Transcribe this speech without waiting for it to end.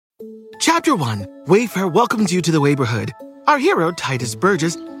Chapter 1, Wayfair welcomes you to the neighborhood. Our hero, Titus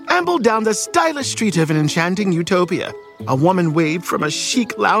Burgess, ambled down the stylish street of an enchanting utopia. A woman waved from a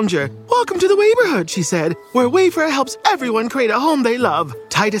chic lounger. "Welcome to the neighborhood," she said, "where Wayfair helps everyone create a home they love."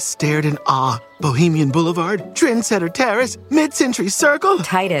 Titus stared in awe. Bohemian Boulevard, Trendsetter Terrace, Mid-Century Circle.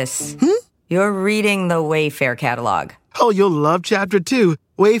 Titus, you're reading the Wayfair catalog. Oh, you'll love Chapter 2.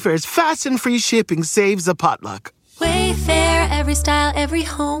 Wayfair's fast and free shipping saves a potluck. Wayfair, every style, every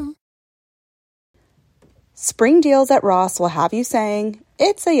home. Spring deals at Ross will have you saying,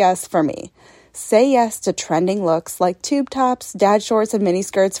 "It's a yes for me." Say yes to trending looks like tube tops, dad shorts, and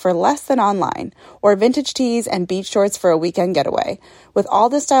miniskirts for less than online, or vintage tees and beach shorts for a weekend getaway. With all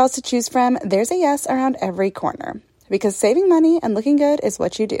the styles to choose from, there's a yes around every corner. Because saving money and looking good is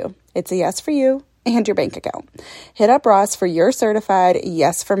what you do. It's a yes for you and your bank account. Hit up Ross for your certified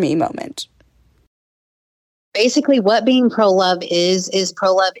yes for me moment. Basically, what being pro-love is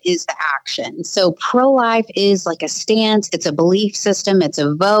pro-love is the action. So pro-life is like a stance. It's a belief system. It's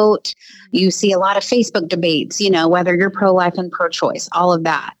a vote. You see a lot of Facebook debates, whether you're pro-life and pro-choice, all of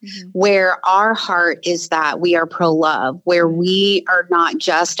that. Where our heart is that we are pro-love, where we are not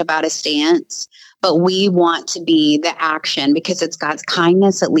just about a stance, but we want to be the action because it's God's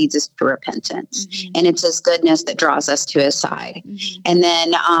kindness that leads us to repentance. And it's His goodness that draws us to His side. And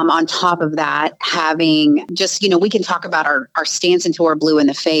then on top of that, having just, we can talk about our stance until we're blue in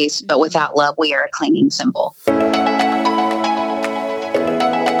the face, but without love, we are a clanging cymbal.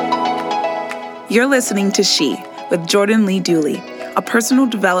 You're listening to She with Jordan Lee Dooley, a personal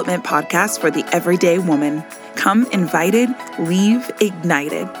development podcast for the everyday woman. Come invited, leave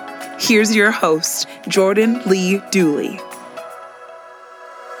ignited. Here's your host, Jordan Lee Dooley.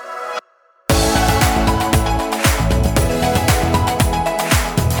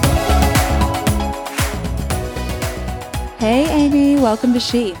 Hey, Amy. Welcome to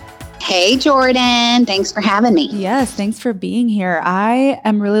She. Hey, Jordan. Thanks for having me. Yes, thanks for being here. I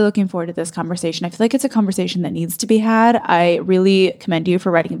am really looking forward to this conversation. I feel like it's a conversation that needs to be had. I really commend you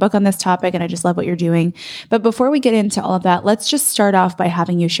for writing a book on this topic, and I just love what you're doing. But before we get into all of that, let's just start off by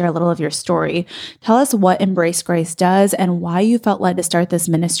having you share a little of your story. Tell us what Embrace Grace does and why you felt led to start this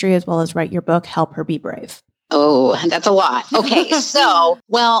ministry as well as write your book, Help Her Be Brave. Oh, that's a lot. Okay. So,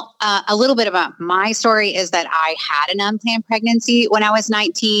 a little bit about my story is that I had an unplanned pregnancy when I was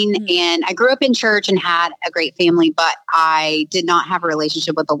 19 and I grew up in church and had a great family, but I did not have a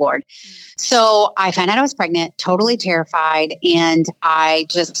relationship with the Lord. So I found out I was pregnant, totally terrified. And I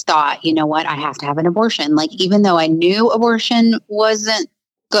just thought, you know what, I have to have an abortion. Like, even though I knew abortion wasn't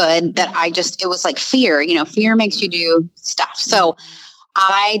good, it was like fear, fear makes you do stuff. So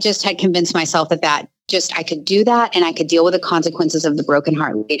I just had convinced myself that I could do that and I could deal with the consequences of the broken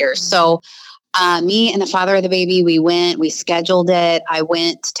heart later. So me and the father of the baby, we scheduled it. I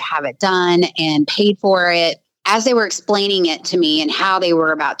went to have it done and paid for it. As they were explaining it to me and how they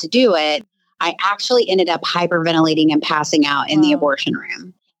were about to do it, I actually ended up hyperventilating and passing out in the abortion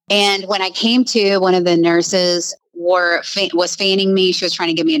room. And when I came to, one of the nurses was fanning me. She was trying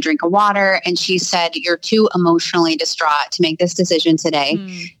to give me a drink of water. And she said, "You're too emotionally distraught to make this decision today.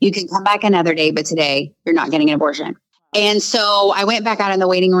 You can come back another day, but today you're not getting an abortion." And so I went back out in the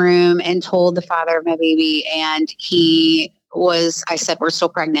waiting room and told the father of my baby. And I said, "We're still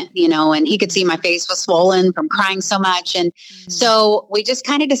pregnant," and he could see my face was swollen from crying so much. And so we just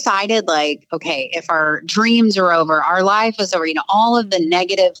kind of decided okay, if our dreams are over, our life is over, all of the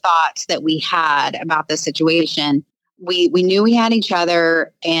negative thoughts that we had about the situation, we knew we had each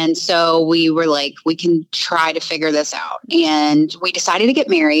other. And so we were like, we can try to figure this out. And we decided to get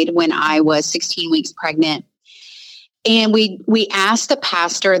married when I was 16 weeks pregnant. And we asked the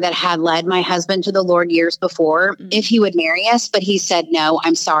pastor that had led my husband to the Lord years before if he would marry us. But he said, "No,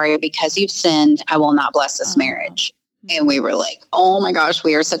 I'm sorry, because you've sinned, I will not bless this marriage." And we were like, oh my gosh,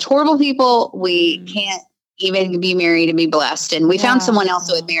 we are such horrible people. We can't even be married and be blessed. And we found someone else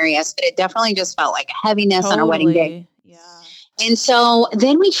who would marry us, but it definitely just felt like a heaviness on our wedding day. And so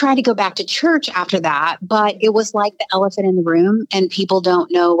then we tried to go back to church after that, but it was like the elephant in the room, and people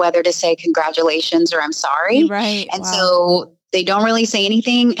don't know whether to say congratulations or I'm sorry. Right. And so they don't really say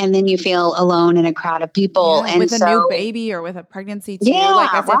anything. And then you feel alone in a crowd of people. Yeah, and with a new baby or with a pregnancy too.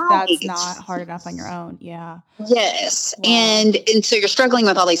 As if that's not hard enough on your own. Yeah. Yes. Wow. And so you're struggling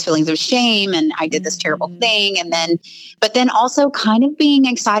with all these feelings of shame. And I did this terrible thing. But then also kind of being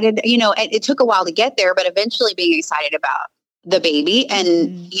excited, it took a while to get there, but eventually being excited about the baby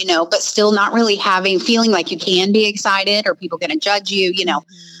and, but still not really feeling like you can be excited or people going to judge you,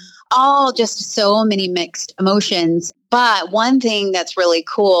 all just so many mixed emotions. But one thing that's really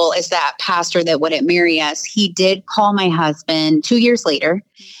cool is that pastor that wouldn't marry us, he did call my husband 2 years later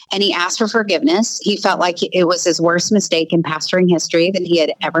and he asked for forgiveness. He felt like it was his worst mistake in pastoring history that he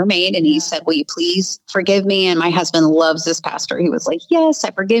had ever made. And he said, will you please forgive me? And my husband loves this pastor. He was like, yes,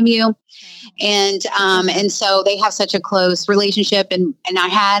 I forgive you. And so they have such a close relationship. And I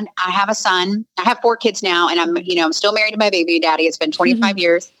have a son. I have 4 kids now, and I'm still married to my baby daddy. It's been 25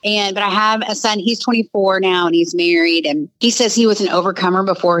 years. But I have a son. He's 24 now, and he's married. And he says he was an overcomer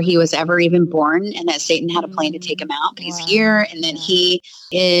before he was ever even born, and that Satan had a plan to take him out. But he's here, and then he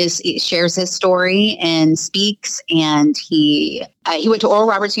shares his story and speaks. And he went to Oral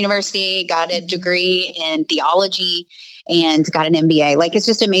Roberts University, got a degree in theology, and got an MBA. Like, it's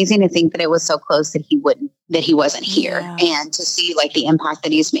just amazing to think that it was so close that he wasn't here, and to see like the impact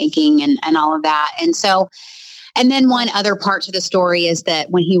that he's making and all of that. And then one other part to the story is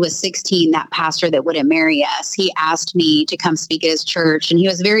that when he was 16, that pastor that wouldn't marry us, he asked me to come speak at his church, and he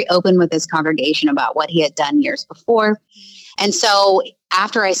was very open with his congregation about what he had done years before. And so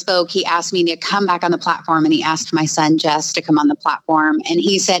after I spoke, he asked me to come back on the platform, and he asked my son, Jess, to come on the platform. And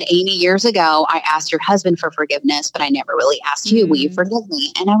he said, Amy, years ago, I asked your husband for forgiveness, but I never really asked you, will you forgive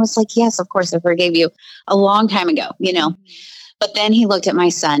me? And I was like, yes, of course, I forgave you a long time ago, But then he looked at my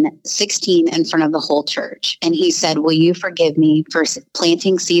son, 16, in front of the whole church. And he said, will you forgive me for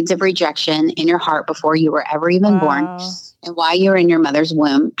planting seeds of rejection in your heart before you were ever even born? And while you were in your mother's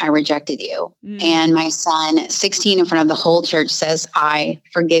womb, I rejected you. And my son, 16, in front of the whole church, says, I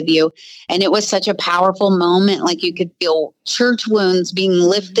forgive you. And it was such a powerful moment. Like, you could feel church wounds being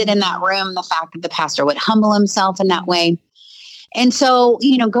lifted in that room. The fact that the pastor would humble himself in that way. And so,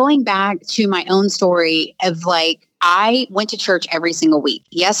 going back to my own story of like, I went to church every single week.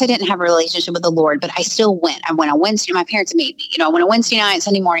 Yes, I didn't have a relationship with the Lord, but I still went. I went on Wednesday. My parents made me, I went on Wednesday night,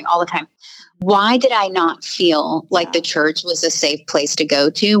 Sunday morning, all the time. Why did I not feel like the church was a safe place to go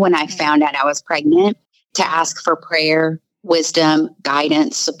to when I found out I was pregnant, to ask for prayer, wisdom,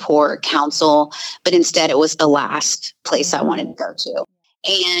 guidance, support, counsel? But instead, it was the last place I wanted to go to.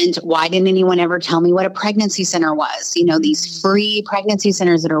 And why didn't anyone ever tell me what a pregnancy center was? These free pregnancy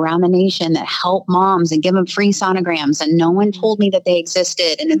centers that are around the nation that help moms and give them free sonograms. And no one told me that they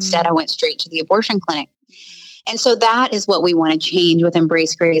existed. And instead, I went straight to the abortion clinic. And so that is what we want to change with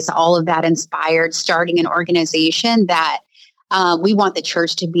Embrace Grace. All of that inspired starting an organization that we want the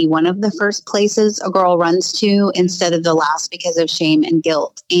church to be one of the first places a girl runs to instead of the last because of shame and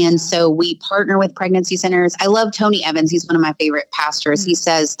guilt. And so we partner with pregnancy centers. I love Tony Evans. He's one of my favorite pastors. He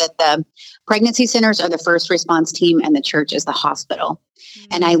says that the pregnancy centers are the first response team and the church is the hospital.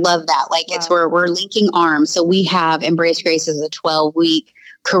 And I love that. Like, it's where we're linking arms. So we have Embrace Grace as a 12-week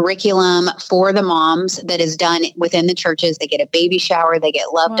curriculum for the moms that is done within the churches. They get a baby shower, they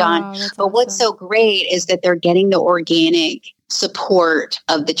get loved on. But what's so great is that they're getting the organic support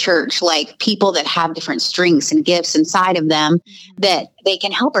of the church, like people that have different strengths and gifts inside of them that they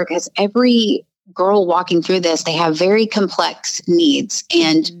can help her, because every girl walking through this, they have very complex needs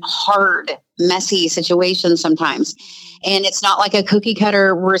and hard, messy situations sometimes. And it's not like a cookie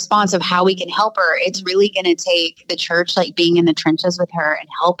cutter response of how we can help her. It's really going to take the church, like being in the trenches with her and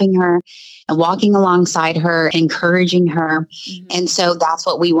helping her and walking alongside her, encouraging her. And so that's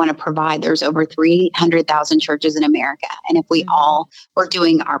what we want to provide. There's over 300,000 churches in America. And if we all were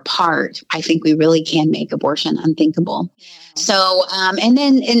doing our part, I think we really can make abortion unthinkable. So, and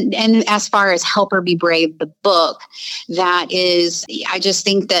then as far as Help Her Be Brave, the book, that is, I just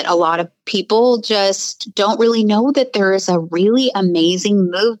think that a lot of people just don't really know that there is a really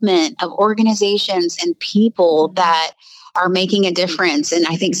amazing movement of organizations and people that are making a difference. And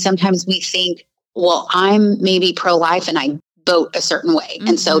I think sometimes we think, well, I'm maybe pro-life and I vote a certain way.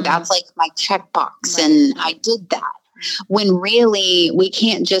 And so that's like my checkbox and I did that. When really we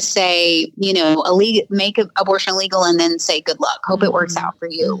can't just say, make abortion legal and then say, good luck, hope it works out for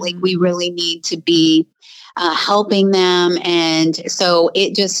you. Like, we really need to be helping them. And so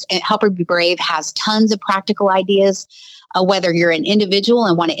Help Her Be Brave has tons of practical ideas, whether you're an individual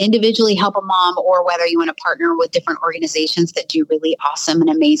and want to individually help a mom, or whether you want to partner with different organizations that do really awesome and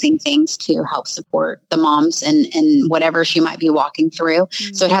amazing things to help support the moms and whatever she might be walking through.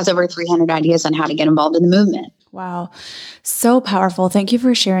 So it has over 300 ideas on how to get involved in the movement. Wow. So powerful. Thank you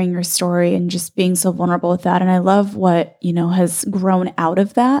for sharing your story and just being so vulnerable with that. And I love what, has grown out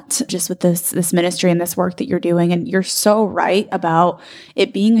of that, just with this ministry and this work that you're doing. And you're so right about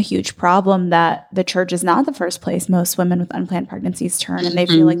it being a huge problem that the church is not the first place most women with unplanned pregnancies turn, and they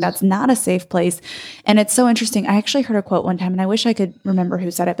feel like that's not a safe place. And it's so interesting. I actually heard a quote one time, and I wish I could remember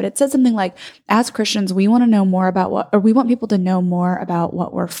who said it, but it said something like, as Christians, we want to know more about we want people to know more about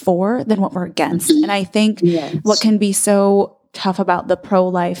what we're for than what we're against. And I think what can be so tough about the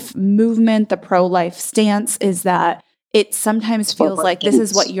pro-life movement, the pro-life stance, is that it sometimes feels like this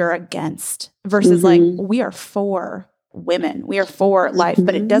is what you're against versus like we are for women, we are for life,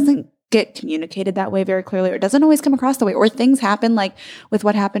 but it doesn't get communicated that way very clearly, or it doesn't always come across the way, or things happen like with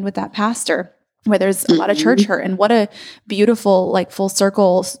what happened with that pastor, where there's a lot of church hurt, and what a beautiful like full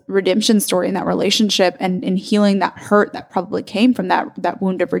circle redemption story in that relationship and in healing that hurt that probably came from that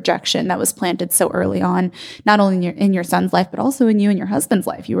wound of rejection that was planted so early on, not only in your son's life, but also in you and your husband's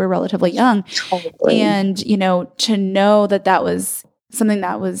life. You were relatively young. Totally. And, to know that was something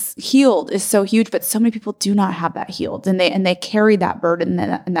that was healed is so huge, but so many people do not have that healed, and they carry that burden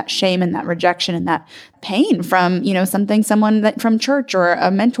and that shame and that rejection and that pain from someone that from church or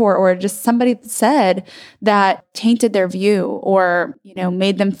a mentor or just somebody that said that tainted their view or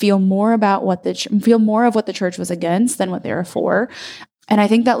made them feel more about what the church was against than what they were for. And I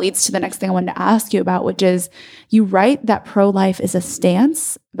think that leads to the next thing I wanted to ask you about, which is you write that pro-life is a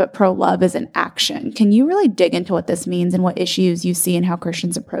stance, but pro-love is an action. Can you really dig into what this means and what issues you see and how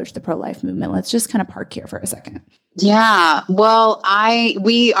Christians approach the pro-life movement? Let's just kind of park here for a second. Yeah. Well,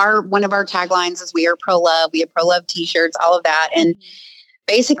 we are, one of our taglines is we are pro-love. We have pro-love t-shirts, all of that. And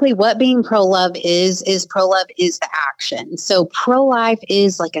basically what being pro-love is pro-love is the action. So pro-life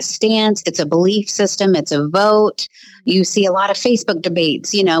is like a stance. It's a belief system. It's a vote. You see a lot of Facebook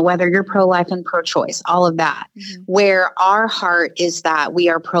debates, whether you're pro-life and pro-choice, all of that, where our heart is that we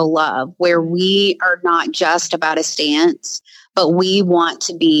are pro-love, where we are not just about a stance, but we want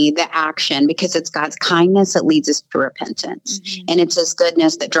to be the action because it's God's kindness that leads us to repentance. And it's His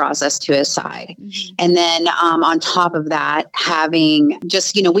goodness that draws us to His side. And then on top of that, having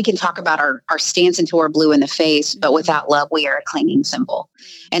just, we can talk about our stance until we're blue in the face, but without love, we are a clinging symbol.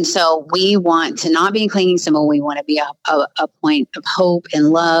 And so we want to not be a clinging symbol. We want to be a point of hope and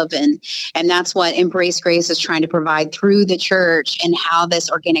love. And that's what Embrace Grace is trying to provide through the church and how this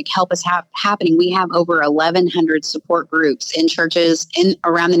organic help is happening. We have over 1,100 support groups in churches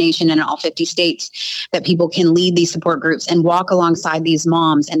around the nation and in all 50 states that people can lead these support groups and walk alongside these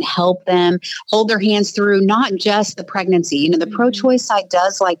moms and help them hold their hands through not just the pregnancy. The pro-choice side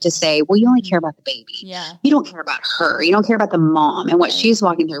does like to say, well, you only care about the baby. Yeah. You don't care about her. You don't care about the mom and what she's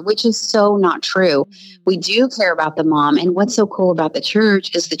walking through, which is so not true. We do care about the mom. And what's so cool about the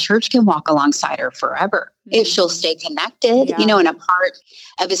church is the church can walk alongside her forever if she'll stay connected, and a part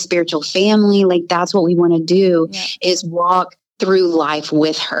of a spiritual family. Like that's what we want to do is walk through life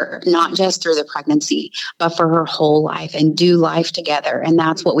with her, not just through the pregnancy, but for her whole life and do life together. And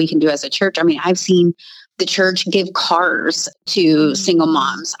that's what we can do as a church. I mean, I've seen the church give cars to single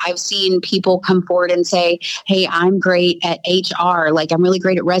moms. I've seen people come forward and say, hey, I'm great at HR. Like I'm really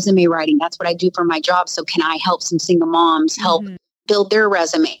great at resume writing. That's what I do for my job. So can I help some single moms help build their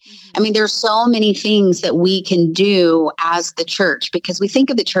resume? I mean, there's so many things that we can do as the church because we think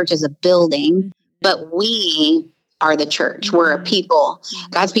of the church as a building, but we are the church. We're a people,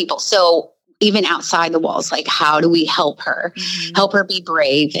 God's people. So even outside the walls, like how do we help her be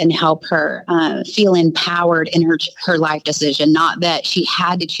brave and help her feel empowered in her life decision? Not that she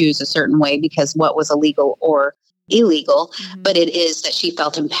had to choose a certain way because what was illegal or illegal, but it is that she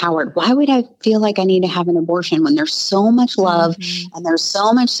felt empowered. Why would I feel like I need to have an abortion when there's so much love and there's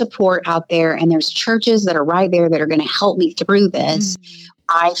so much support out there and there's churches that are right there that are going to help me through this?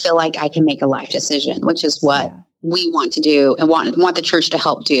 I feel like I can make a life decision, which is what we want to do and want the church to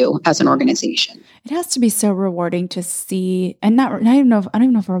help do as an organization. It has to be so rewarding to see, and I don't even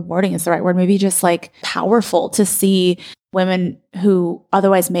know if rewarding is the right word, maybe just like powerful to see women who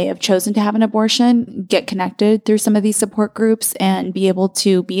otherwise may have chosen to have an abortion get connected through some of these support groups and be able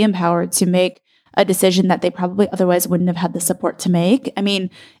to be empowered to make a decision that they probably otherwise wouldn't have had the support to make. I mean,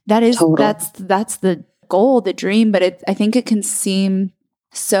 that's the goal, the dream, but I think it can seem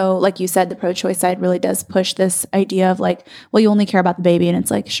so, like you said, the pro-choice side really does push this idea of like, well, you only care about the baby. And it's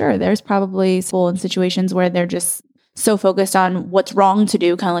like, sure, there's probably people in situations where they're just so focused on what's wrong to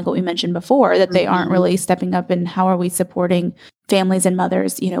do, kind of like what we mentioned before, that they aren't really stepping up and how are we supporting families and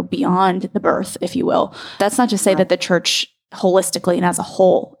mothers, beyond the birth, if you will. That's not to say that the church holistically and as a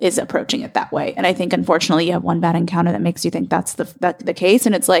whole is approaching it that way. And I think, unfortunately, you have one bad encounter that makes you think that's the case.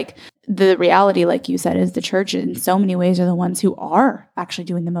 And it's like the reality, like you said, is the church in so many ways are the ones who are actually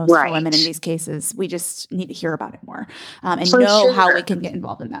doing the most for women in these cases. We just need to hear about it more and know how we can get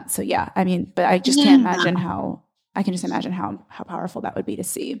involved in that. So, yeah, I mean, but I just can't imagine I can just imagine how powerful that would be to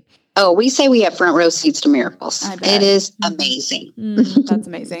see. Oh, we say we have front row seats to miracles. It is amazing. That's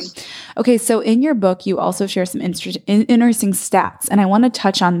amazing. Okay, so in your book, you also share some interesting stats, and I want to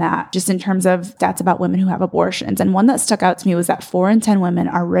touch on that just in terms of stats about women who have abortions. And one that stuck out to me was that 4 in 10 women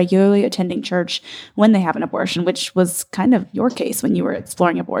are regularly attending church when they have an abortion, which was kind of your case when you were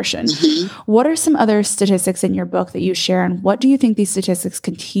exploring abortion. What are some other statistics in your book that you share, and what do you think these statistics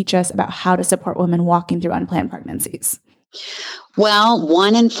can teach us about how to support women walking through unplanned pregnancies? Well,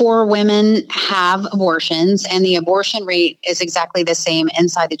 1 in 4 women have abortions, and the abortion rate is exactly the same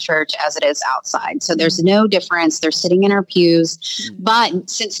inside the church as it is outside. So there's no difference. They're sitting in our pews. But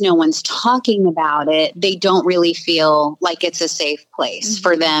since no one's talking about it, they don't really feel like it's a safe place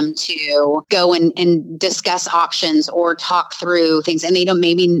for them to go and discuss options or talk through things. And they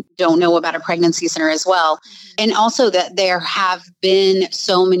maybe don't know about a pregnancy center as well. And also that there have been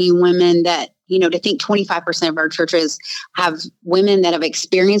so many women that, to think 25% of our churches have women that have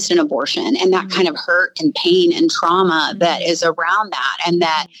experienced an abortion, and that kind of hurt and pain and trauma that is around that, and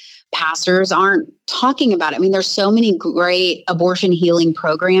that pastors aren't talking about it. I mean, there's so many great abortion healing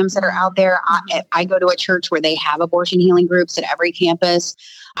programs that are out there. I go to a church where they have abortion healing groups at every campus.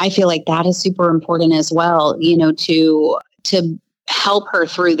 I feel like that is super important as well, to help her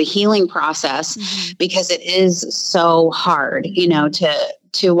through the healing process, because it is so hard,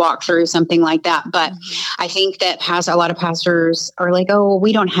 to walk through something like that. But I think that a lot of pastors are like, oh, well,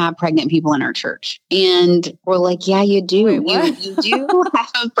 we don't have pregnant people in our church. And we're like, yeah, you do. You do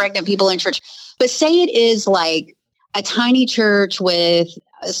have pregnant people in church. But say it is like a tiny church with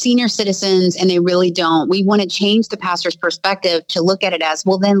senior citizens and they really don't. We want to change the pastor's perspective to look at it as,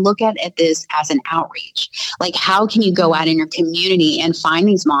 well, then look at this as an outreach. Like, how can you go out in your community and find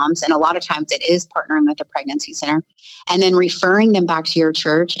these moms? And a lot of times it is partnering with a pregnancy center, and then referring them back to your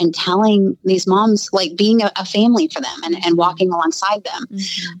church and telling these moms, like, being a family for them and walking alongside them.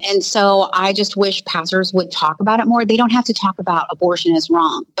 And so I just wish pastors would talk about it more. They don't have to talk about abortion is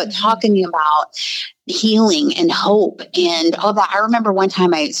wrong, but talking about healing and hope and all that. I remember one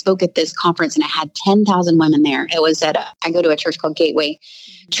time I spoke at this conference and I had 10,000 women there. It was I go to a church called Gateway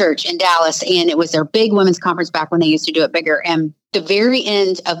Church in Dallas, and it was their big women's conference back when they used to do it bigger. And the very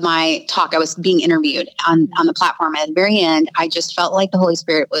end of my talk, I was being interviewed on the platform. At the very end, I just felt like the Holy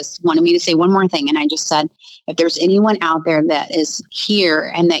Spirit wanted me to say one more thing. And I just said, if there's anyone out there that is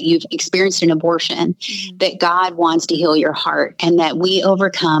here and that you've experienced an abortion, that God wants to heal your heart, and that we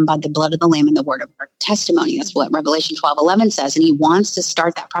overcome by the blood of the Lamb and the word of our testimony. That's what Revelation 12:11 says. And he wants to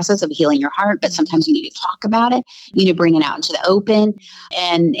start that process of healing your heart. But sometimes you need to talk about it. You need to bring it out into the open,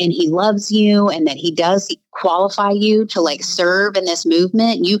 and he loves you, and that he does qualify you to serve in this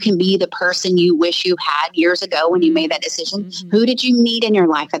movement. You can be the person you wish you had years ago when you made that decision. Who did you need in your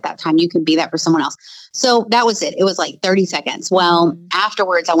life at that time? You can be that for someone else. So that was it. It was like 30 seconds. Well,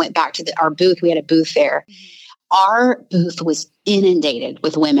 afterwards, I went back to our booth. We had a booth there. Our booth was inundated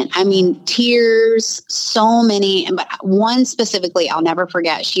with women. I mean, tears, so many. But one specifically, I'll never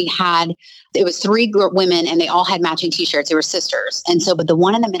forget. It was 3 women, and they all had matching T-shirts. They were sisters. And so, but the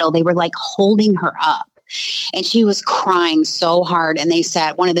one in the middle, they were like holding her up. And she was crying so hard. And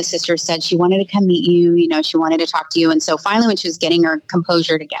one of the sisters said she wanted to come meet you. She wanted to talk to you. And so finally, when she was getting her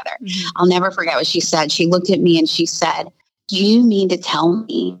composure together, I'll never forget what she said. She looked at me and she said, "Do you mean to tell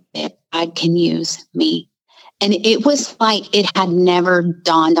me that God can use me?" And it was like it had never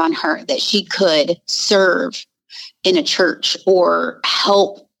dawned on her that she could serve in a church or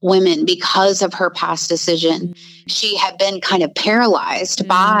help women because of her past decision. She had been kind of paralyzed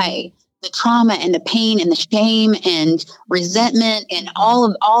by the trauma and the pain and the shame and resentment and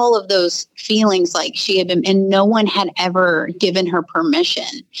all of those feelings, like she had been, and no one had ever given her permission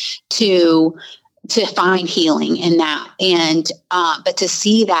to find healing in that. And, but to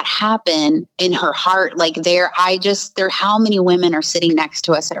see that happen in her heart, how many women are sitting next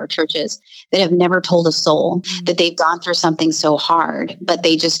to us at our churches that have never told a soul that they've gone through something so hard, but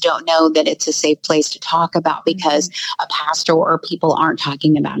they just don't know that it's a safe place to talk about because a pastor or people aren't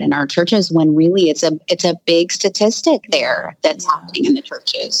talking about it in our churches, when really it's a big statistic there that's happening in the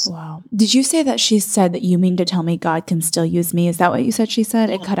churches. Wow. Did you say that she said that you mean to tell me God can still use me? Is that what you said she said?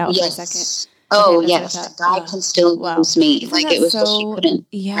 It cut out for a second. Oh, okay, yes. God can still use me. It was she couldn't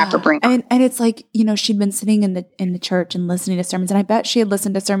wrap her brain. And it's like, she'd been sitting in the church and listening to sermons. And I bet she had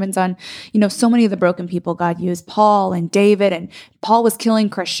listened to sermons on, so many of the broken people God used, Paul and David, and Paul was killing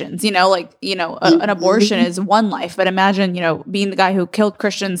Christians, an abortion is one life, but imagine, being the guy who killed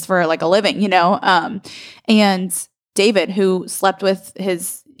Christians for a living, and David, who slept with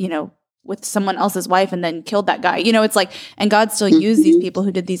his, with someone else's wife and then killed that guy. You know, it's like, and God still used these people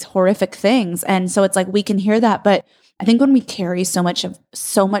who did these horrific things. And so it's like, we can hear that. But I think when we carry so much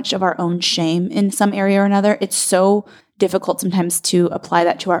of our own shame in some area or another, it's so difficult sometimes to apply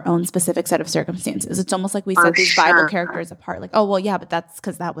that to our own specific set of circumstances. It's almost like we set these Bible characters apart. Like, oh, well, yeah, but that's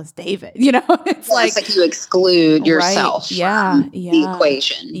because that was David. You know, it's like you exclude yourself from the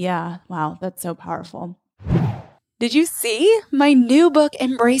equation. Yeah. Wow. That's so powerful. Did you see? My new book,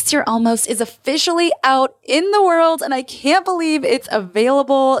 Embrace Your Almost, is officially out in the world, and I can't believe it's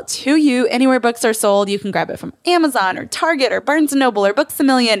available to you anywhere books are sold. You can grab it from Amazon or Target or Barnes & Noble or Books A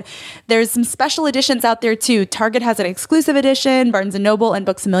Million. There's some special editions out there too. Target has an exclusive edition. Barnes & Noble and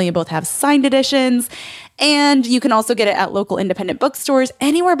Books A Million both have signed editions. And you can also get it at local independent bookstores.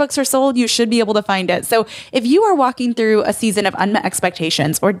 Anywhere books are sold, you should be able to find it. So if you are walking through a season of unmet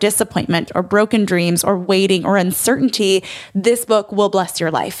expectations or disappointment or broken dreams or waiting or uncertainty, this book will bless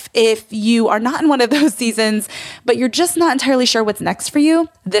your life. If you are not in one of those seasons, but you're just not entirely sure what's next for you,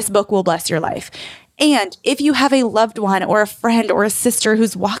 this book will bless your life. And if you have a loved one or a friend or a sister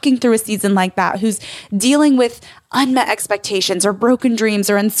who's walking through a season like that, who's dealing with unmet expectations or broken dreams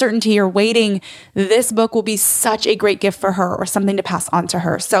or uncertainty or waiting, this book will be such a great gift for her or something to pass on to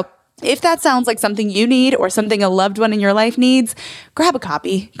her. So if that sounds like something you need or something a loved one in your life needs, grab a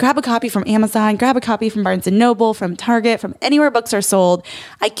copy. Grab a copy from Amazon, grab a copy from Barnes & Noble, from Target, from anywhere books are sold.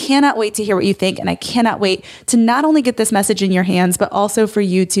 I cannot wait to hear what you think, and I cannot wait to not only get this message in your hands, but also for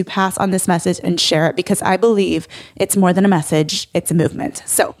you to pass on this message and share it, because I believe it's more than a message, it's a movement.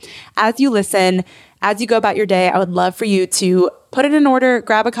 So as you listen, as you go about your day, I would love for you to put it in order,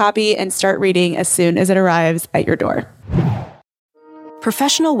 grab a copy, and start reading as soon as it arrives at your door.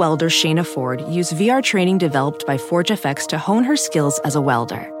 Professional welder Shayna Ford used VR training developed by ForgeFX to hone her skills as a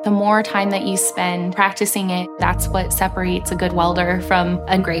welder. The more time that you spend practicing it, that's what separates a good welder from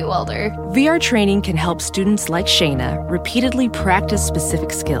a great welder. VR training can help students like Shayna repeatedly practice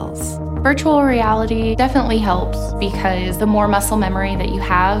specific skills. Virtual reality definitely helps because the more muscle memory that you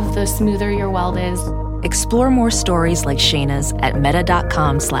have, the smoother your weld is. Explore more stories like Shayna's at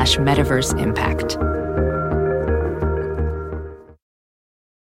meta.com/metaverseimpact.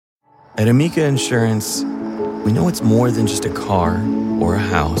 At Amica Insurance, we know it's more than just a car or a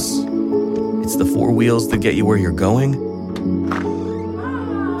house. It's the four wheels that get you where you're going and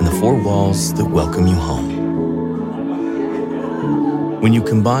the four walls that welcome you home. When you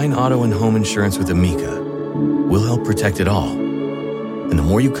combine auto and home insurance with Amica, we'll help protect it all. And the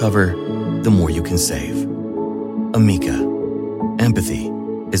more you cover, the more you can save. Amica. Empathy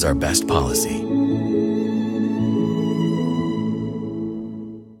is our best policy.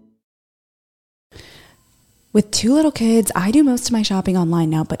 With 2 little kids, I do most of my shopping online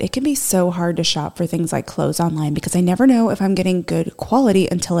now, but it can be so hard to shop for things like clothes online because I never know if I'm getting good quality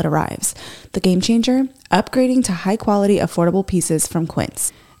until it arrives. The game changer? Upgrading to high quality, affordable pieces from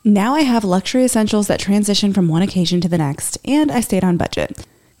Quince. Now I have luxury essentials that transition from one occasion to the next, and I stayed on budget.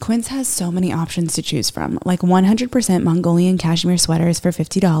 Quince has so many options to choose from, like 100% Mongolian cashmere sweaters for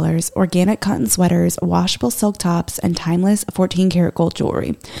 $50, organic cotton sweaters, washable silk tops, and timeless 14-karat gold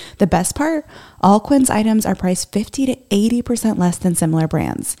jewelry. The best part? All Quince items are priced 50 to 80% less than similar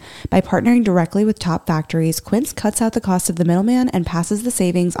brands. By partnering directly with top factories, Quince cuts out the cost of the middleman and passes the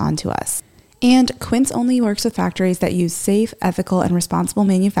savings on to us. And Quince only works with factories that use safe, ethical, and responsible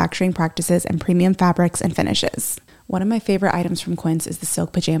manufacturing practices and premium fabrics and finishes. One of my favorite items from Quince is the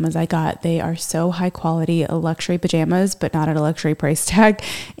silk pajamas I got. They are so high quality, luxury pajamas, but not at a luxury price tag.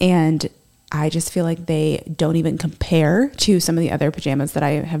 And I just feel like they don't even compare to some of the other pajamas that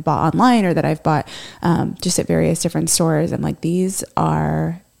I have bought online or that I've bought just at various different stores. I'm like, these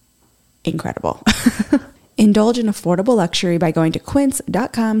are incredible. Indulge in affordable luxury by going to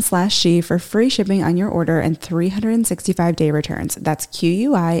quince.com/she for free shipping on your order and 365-day returns. That's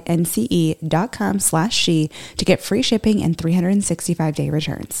QUINCE.com/she to get free shipping and 365-day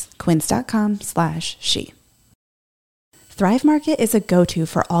returns. Quince.com/she. Thrive Market is a go-to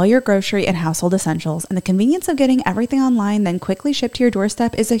for all your grocery and household essentials, and the convenience of getting everything online then quickly shipped to your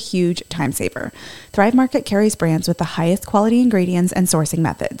doorstep is a huge time saver. Thrive Market carries brands with the highest quality ingredients and sourcing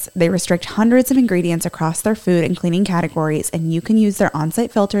methods. They restrict hundreds of ingredients across their food and cleaning categories, and you can use their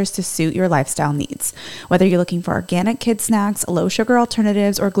on-site filters to suit your lifestyle needs. Whether you're looking for organic kid snacks, low-sugar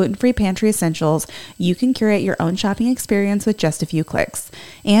alternatives, or gluten-free pantry essentials, you can curate your own shopping experience with just a few clicks.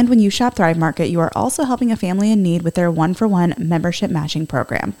 And when you shop Thrive Market, you are also helping a family in need with their one-for-one membership matching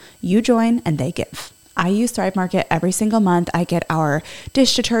program. You join and they give. I use Thrive Market every single month. I get our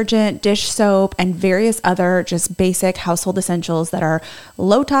dish detergent, dish soap, and various other just basic household essentials that are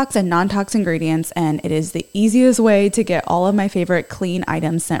low tox and non-tox ingredients. And it is the easiest way to get all of my favorite clean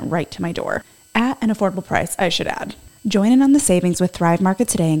items sent right to my door at an affordable price, I should add. Join in on the savings with Thrive Market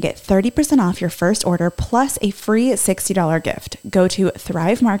today and get 30% off your first order plus a free $60 gift. Go to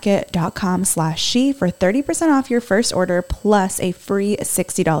thrivemarket.com/she for 30% off your first order plus a free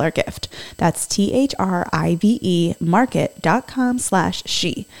 $60 gift. That's THRIVE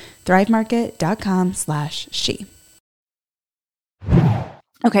market.com/she. thrivemarket.com/she.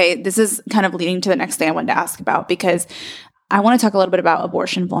 Okay, this is kind of leading to the next thing I wanted to ask about, because I want to talk a little bit about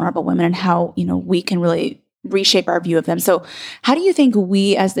abortion vulnerable women and how, we can really reshape our view of them. So how do you think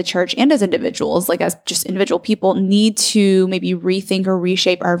we as the church and as individuals, like as just individual people, need to maybe rethink or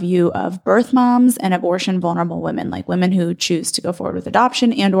reshape our view of birth moms and abortion vulnerable women, like women who choose to go forward with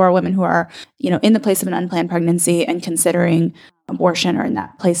adoption and or women who are, in the place of an unplanned pregnancy and considering abortion or in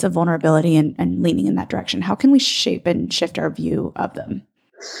that place of vulnerability and leaning in that direction? How can we shape and shift our view of them?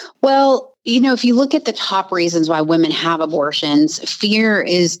 Well, if you look at the top reasons why women have abortions, fear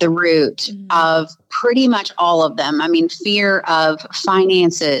is the root of pretty much all of them. I mean, fear of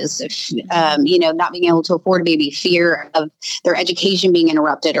finances, not being able to afford a baby, fear of their education being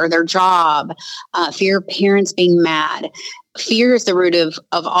interrupted or their job, fear of parents being mad. Fear is the root of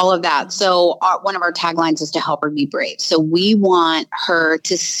all of that. So one of our taglines is to help her be brave. So we want her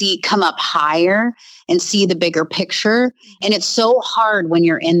to come up higher and see the bigger picture. And it's so hard when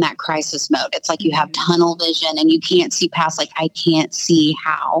you're in that crisis mode. It's like you have tunnel vision and you can't see past, I can't see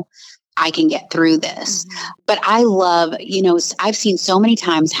how I can get through this. But I love, I've seen so many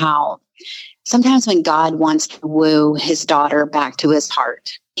times how sometimes when God wants to woo his daughter back to his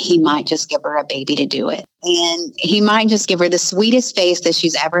heart, he might just give her a baby to do it. And he might just give her the sweetest face that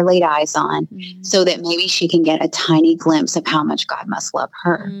she's ever laid eyes on so that maybe she can get a tiny glimpse of how much God must love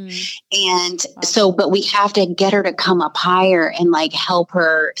her. And so, but we have to get her to come up higher and help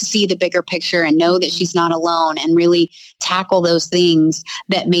her see the bigger picture and know that she's not alone and really tackle those things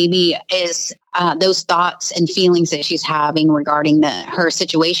that maybe is those thoughts and feelings that she's having regarding her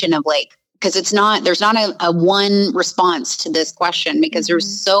situation of because there's not a one response to this question because there's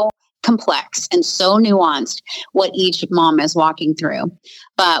so complex and so nuanced what each mom is walking through.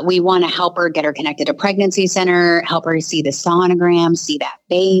 But we want to help her, get her connected to pregnancy center, help her see the sonogram, see that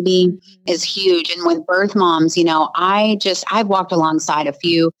baby is huge. And with birth moms, I've walked alongside a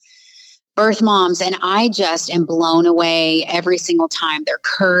few birth moms, and I just am blown away every single time, their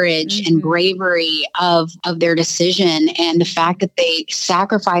courage and bravery of their decision and the fact that they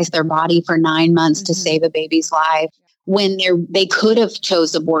sacrificed their body for 9 months to save a baby's life when they could have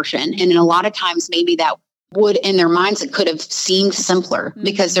chose abortion. And a lot of times maybe that would, in their minds, it could have seemed simpler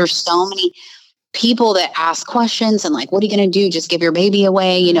because there's so many people that ask questions and what are you going to do? Just give your baby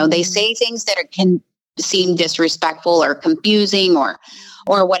away. They say things that can seem disrespectful or confusing or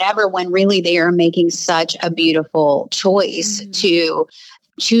whatever, when really they are making such a beautiful choice to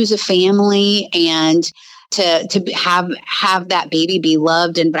choose a family and to have that baby be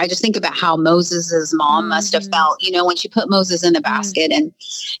loved. But I just think about how Moses's mom must have felt, when she put Moses in the basket and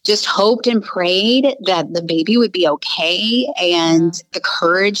just hoped and prayed that the baby would be okay, and the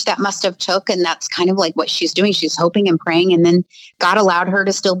courage that must have took. And that's kind of what she's doing. She's hoping and praying. And then God allowed her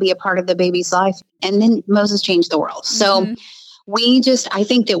to still be a part of the baby's life. And then Moses changed the world. So I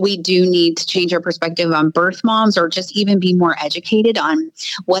think that we do need to change our perspective on birth moms, or just even be more educated on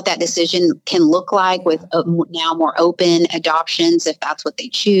what that decision can look like with now more open adoptions, if that's what they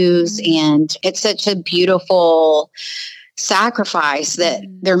choose. And it's such a beautiful sacrifice that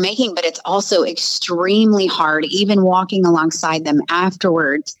they're making, but it's also extremely hard, even walking alongside them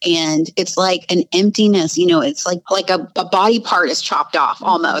afterwards. And it's like an emptiness, it's like a body part is chopped off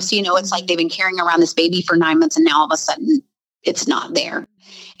almost, it's like they've been carrying around this baby for 9 months and now all of a sudden it's not there.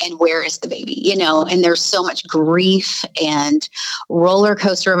 And where is the baby? And there's so much grief and roller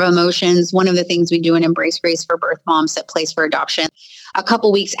coaster of emotions. One of the things we do in Embrace Grace for birth moms that place for adoption, a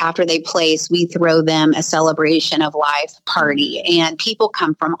couple weeks after they place, we throw them a celebration of life party, and people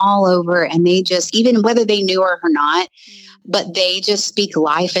come from all over, and they just, even whether they knew her or not, but they just speak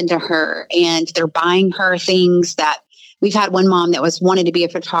life into her, and they're buying her things that we've had one mom that wanted to be a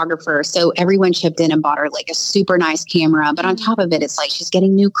photographer. So everyone chipped in and bought her a super nice camera. But on top of it, it's she's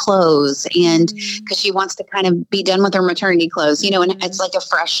getting new clothes, and because she wants to kind of be done with her maternity clothes, and it's like a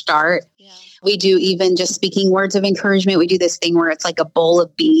fresh start. We do even just speaking words of encouragement. We do this thing where it's like a bowl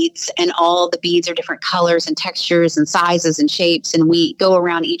of beads, and all the beads are different colors and textures and sizes and shapes. And we go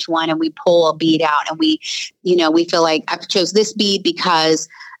around each one and we pull a bead out, and we feel like I chose this bead because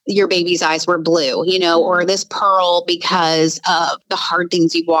your baby's eyes were blue, or this pearl because of the hard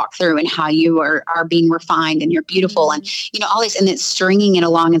things you walk through and how you are being refined and you're beautiful and, all these, and it's stringing it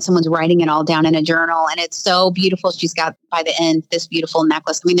along and someone's writing it all down in a journal. And it's so beautiful. She's got by the end, this beautiful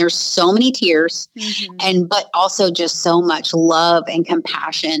necklace. I mean, there's so many tears but also just so much love and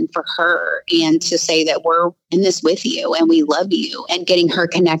compassion for her. And to say that we're in this with you and we love you, and getting her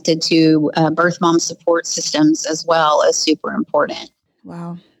connected to birth mom support systems as well is super important.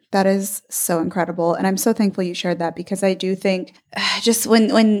 Wow. That is so incredible. And I'm so thankful you shared that, because I do think just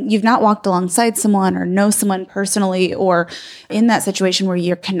when you've not walked alongside someone or know someone personally, or in that situation where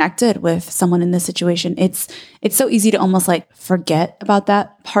you're connected with someone in this situation, it's so easy to almost like forget about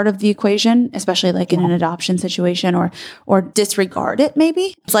that part of the equation, especially like in an adoption situation, or disregard it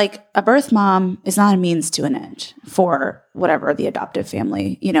maybe. It's like a birth mom is not a means to an end for whatever the adoptive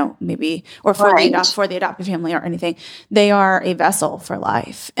family, maybe, or for the adoptive family or anything. They are a vessel for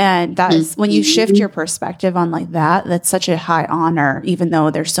life. And that is when you shift your perspective on like that, that's such a high honor, even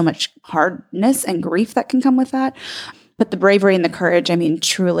though there's so much hardness and grief that can come with that. But the bravery and the courage, I mean,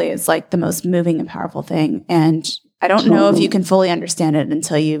 truly is like the most moving and powerful thing. And I don't know if you can fully understand it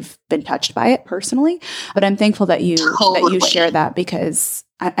until you've been touched by it personally, but I'm thankful that you share that, because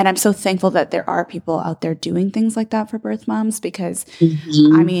and I'm so thankful that there are people out there doing things like that for birth moms, because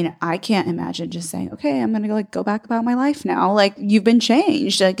I mean, I can't imagine just saying, okay, I'm going to go back about my life now. Like, you've been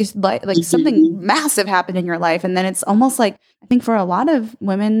changed, like something massive happened in your life. And then it's almost like, I think for a lot of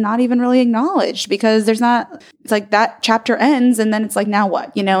women, not even really acknowledged, because it's like that chapter ends and then it's like, now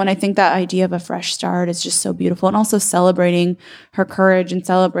what, And I think that idea of a fresh start is just so beautiful. And also celebrating her courage and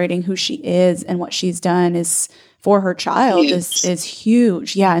celebrating who she is and what she's done is for her child is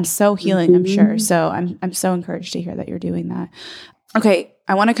huge. Yeah. And so healing, I'm sure. So I'm so encouraged to hear that you're doing that. Okay.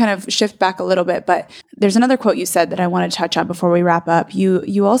 I want to kind of shift back a little bit, but there's another quote you said that I want to touch on before we wrap up.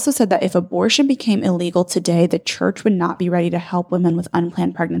 You also said that if abortion became illegal today, the church would not be ready to help women with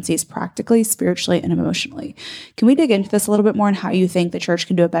unplanned pregnancies practically, spiritually, and emotionally. Can we dig into this a little bit more and how you think the church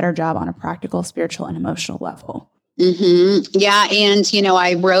can do a better job on a practical, spiritual, and emotional level? Yeah. And,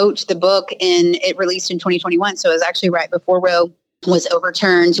 I wrote the book and it released in 2021. So it was actually right before Roe was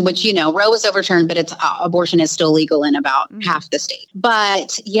overturned, which, Roe was overturned, but abortion is still legal in about half the state.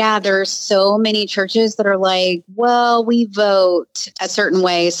 But yeah, there's so many churches that are like, well, we vote a certain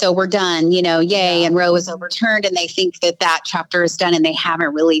way, so we're done, yay. And Roe was overturned, and they think that chapter is done, and they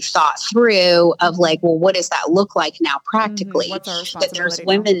haven't really thought through of like, well, what does that look like now practically? What's our responsibility that there's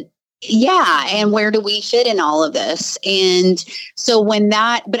women now? Yeah. And where do we fit in all of this? And so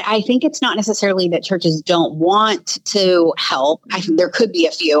but I think it's not necessarily that churches don't want to help. I think there could be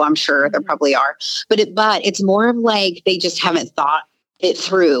a few, I'm sure there probably are, but it's more of like, they just haven't thought it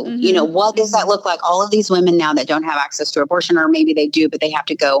through. What does that look like? All of these women now that don't have access to abortion, or maybe they do, but they have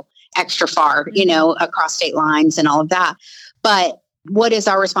to go extra far, across state lines and all of that. But what is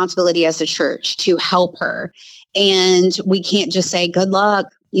our responsibility as a church to help her? And we can't just say, good luck.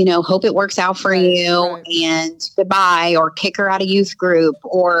 Hope it works out for you and goodbye, or kick her out of youth group,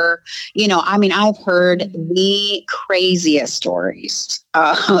 or, I've heard the craziest stories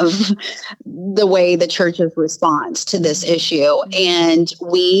of the way the church's response to this issue. And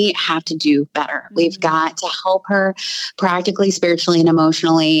we have to do better. We've got to help her practically, spiritually, and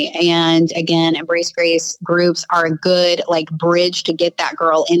emotionally. And again, Embrace Grace groups are a good bridge to get that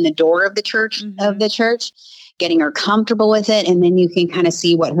girl in the door of the church, getting her comfortable with it. And then you can kind of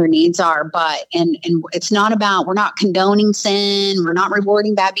see what her needs are. But, and it's not about, we're not condoning sin. We're not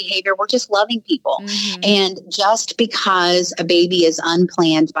rewarding bad behavior. We're just loving people. And just because a baby is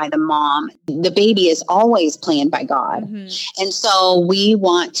unplanned by the mom, the baby is always planned by God. And so we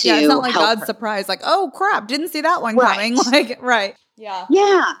want to, it's not like God's surprised, like, oh crap, didn't see that one coming. Yeah.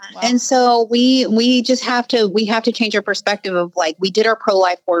 Wow. And so we just have to change our perspective of like, we did our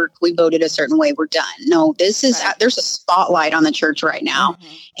pro-life work. We voted a certain way. We're done. No, this is, there's a spotlight on the church right now.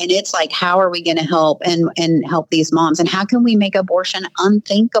 And it's like, how are we going to help and help these moms? And how can we make abortion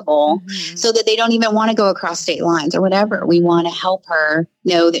unthinkable so that they don't even want to go across state lines or whatever? We want to help her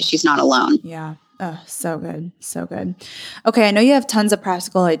know that she's not alone. Yeah. Oh, so good. So good. Okay. I know you have tons of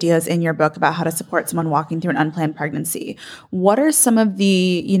practical ideas in your book about how to support someone walking through an unplanned pregnancy. What are some of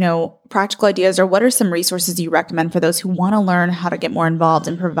the, practical ideas, or what are some resources you recommend for those who want to learn how to get more involved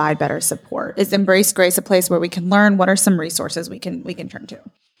and provide better support? Is Embrace Grace a place where we can learn? What are some resources we can turn to?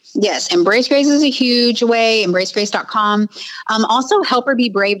 Yes, Embrace Grace is a huge way, embracegrace.com. Also,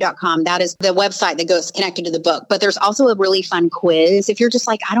 helperbebrave.com. That is the website that goes connected to the book. But there's also a really fun quiz. If you're just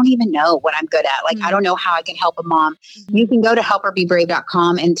like, I don't even know what I'm good at. I don't know how I can help a mom. You can go to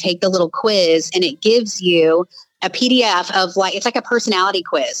helperbebrave.com and take the little quiz, and it gives you a PDF of like, it's like a personality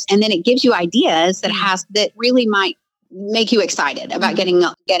quiz. And then it gives you ideas that really might make you excited about getting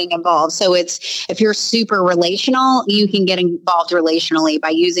involved. So it's, if you're super relational, you can get involved relationally by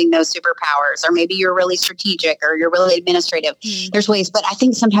using those superpowers, or maybe you're really strategic or you're really administrative. There's ways, but I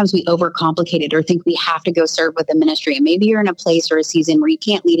think sometimes we overcomplicate it or think we have to go serve with the ministry. And maybe you're in a place or a season where you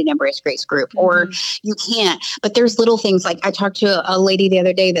can't lead an Embrace Grace group, or you can't, but there's little things. Like I talked to a lady the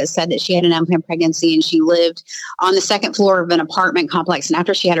other day that said that she had an unplanned pregnancy and she lived on the second floor of an apartment complex. And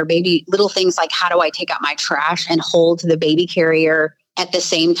after she had her baby, little things like, how do I take out my trash and hold the baby carrier at the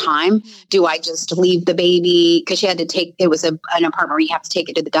same time? Do I just leave the baby? Because she had to take, it was an apartment where you have to take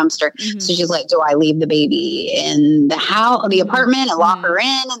it to the dumpster. So she's like, do I leave the baby in the house, the apartment, and lock her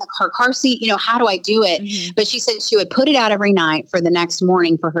in her car seat? How do I do it? But she said she would put it out every night for the next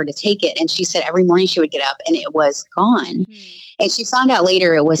morning for her to take it. And she said every morning she would get up and it was gone. And she found out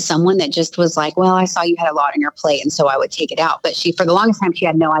later it was someone that just was like, well, I saw you had a lot on your plate, and so I would take it out. But for the longest time, she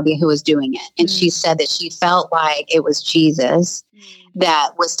had no idea who was doing it. And she said that she felt like it was Jesus that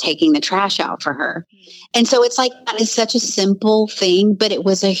was taking the trash out for her. And so it's like, that is such a simple thing, but it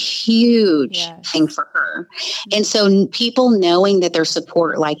was a huge thing for her. And so people knowing that there's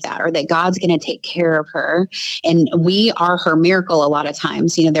support like that, or that God's going to take care of her, and we are her miracle a lot of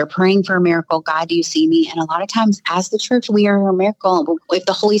times. They're praying for a miracle. God, do you see me? And a lot of times as the church, we are her miracle. If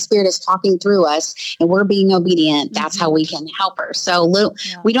the Holy Spirit is talking through us and we're being obedient, that's how we can help her. So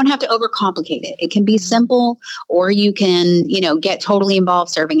we don't have to overcomplicate it. It can be simple, or you can, get totally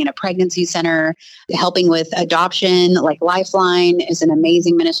involved serving in a pregnancy center, helping with adoption. Like Lifeline is an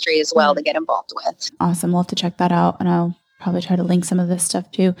amazing ministry as well to get involved with. Awesome. We'll have to check that out. And I'll probably try to link some of this stuff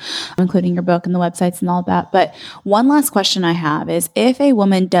too, including your book and the websites and all of that. But one last question I have is, if a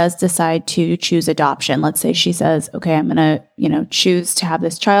woman does decide to choose adoption, let's say she says, okay, I'm going to, choose to have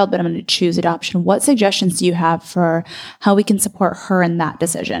this child, but I'm going to choose adoption. What suggestions do you have for how we can support her in that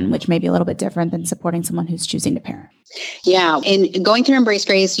decision, which may be a little bit different than supporting someone who's choosing to parent? Yeah. And going through Embrace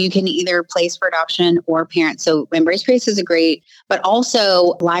Grace, you can either place for adoption or parent. So Embrace Grace is but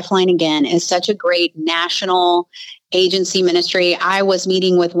also Lifeline, again, is such a great national agency ministry. I was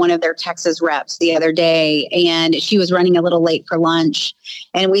meeting with one of their Texas reps the other day, and she was running a little late for lunch.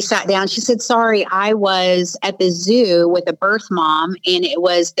 And we sat down. She said, sorry, I was at the zoo with a birth mom, and it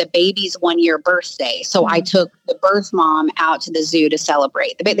was the baby's 1-year birthday. So I took the birth mom out to the zoo to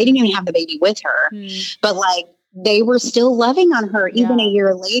celebrate. They didn't even have the baby with her, but they were still loving on her even a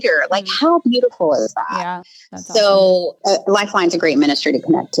year later. Like, how beautiful is that? Yeah. That's so awesome. Lifeline's a great ministry to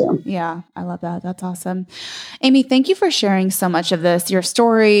connect to. Yeah. I love that. That's awesome. Amy, thank you for sharing so much of this, your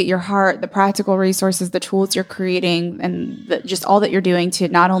story, your heart, the practical resources, the tools you're creating, and just all that you're doing to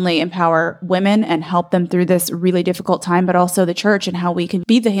not only empower women and help them through this really difficult time, but also the church and how we can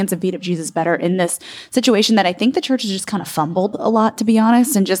be the hands and feet of Jesus better in this situation that I think the church has just kind of fumbled a lot, to be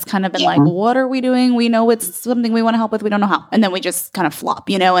honest, and just kind of been like, what are we doing? We know it's something we want to help with. We don't know how. And then we just kind of flop,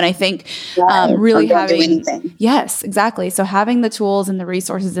 And I think really having, yes, exactly. So having the tools and the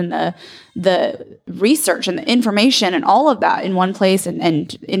resources and the research and the information and all of that in one place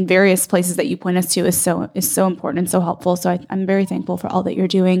and in various places that you point us to is so important and so helpful. So I'm very thankful for all that you're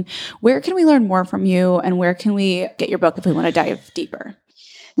doing. Where can we learn more from you, and where can we get your book if we want to dive deeper?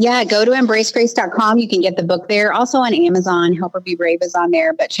 Yeah, go to embracegrace.com. You can get the book there. Also on Amazon, Help Her Be Brave is on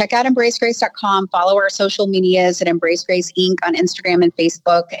there. But check out embracegrace.com. Follow our social medias at Embrace Grace Inc. on Instagram and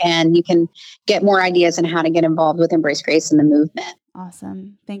Facebook. And you can get more ideas on how to get involved with Embrace Grace and the movement.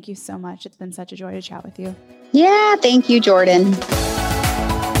 Awesome. Thank you so much. It's been such a joy to chat with you. Yeah, thank you, Jordan.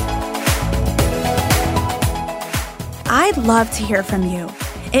 I'd love to hear from you.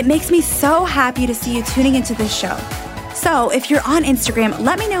 It makes me so happy to see you tuning into this show. So if you're on Instagram,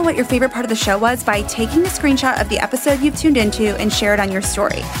 let me know what your favorite part of the show was by taking a screenshot of the episode you've tuned into and share it on your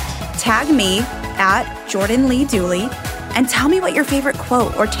story. Tag me at Jordan Lee Dooley and tell me what your favorite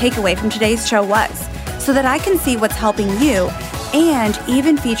quote or takeaway from today's show was, so that I can see what's helping you and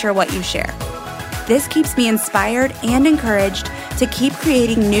even feature what you share. This keeps me inspired and encouraged to keep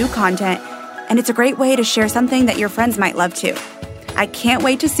creating new content, and it's a great way to share something that your friends might love too. I can't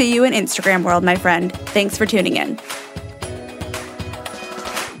wait to see you in Instagram world, my friend. Thanks for tuning in.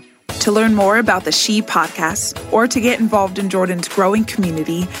 To learn more about the She Podcast or to get involved in Jordan's growing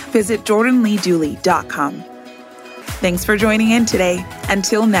community, visit jordanleedooley.com. Thanks for joining in today.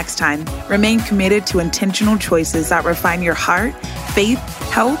 Until next time, remain committed to intentional choices that refine your heart, faith,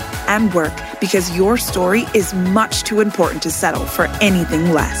 health, and work, because your story is much too important to settle for anything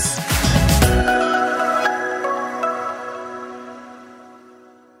less.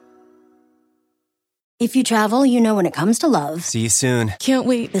 If you travel, you know when it comes to love. See you soon. Can't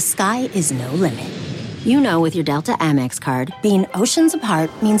wait. The sky is no limit. You know, with your Delta Amex card, being oceans apart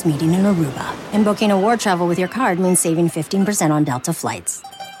means meeting in Aruba. And booking award travel with your card means saving 15% on Delta flights.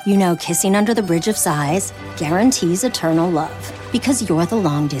 You know, kissing under the bridge of sighs guarantees eternal love. Because you're the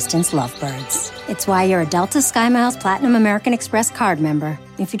long-distance lovebirds. It's why you're a Delta SkyMiles Platinum American Express card member.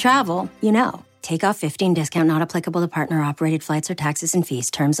 If you travel, you know. Take off 15 discount not applicable to partner-operated flights or taxes and fees.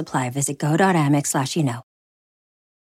 Terms apply. Visit go.amex/you know.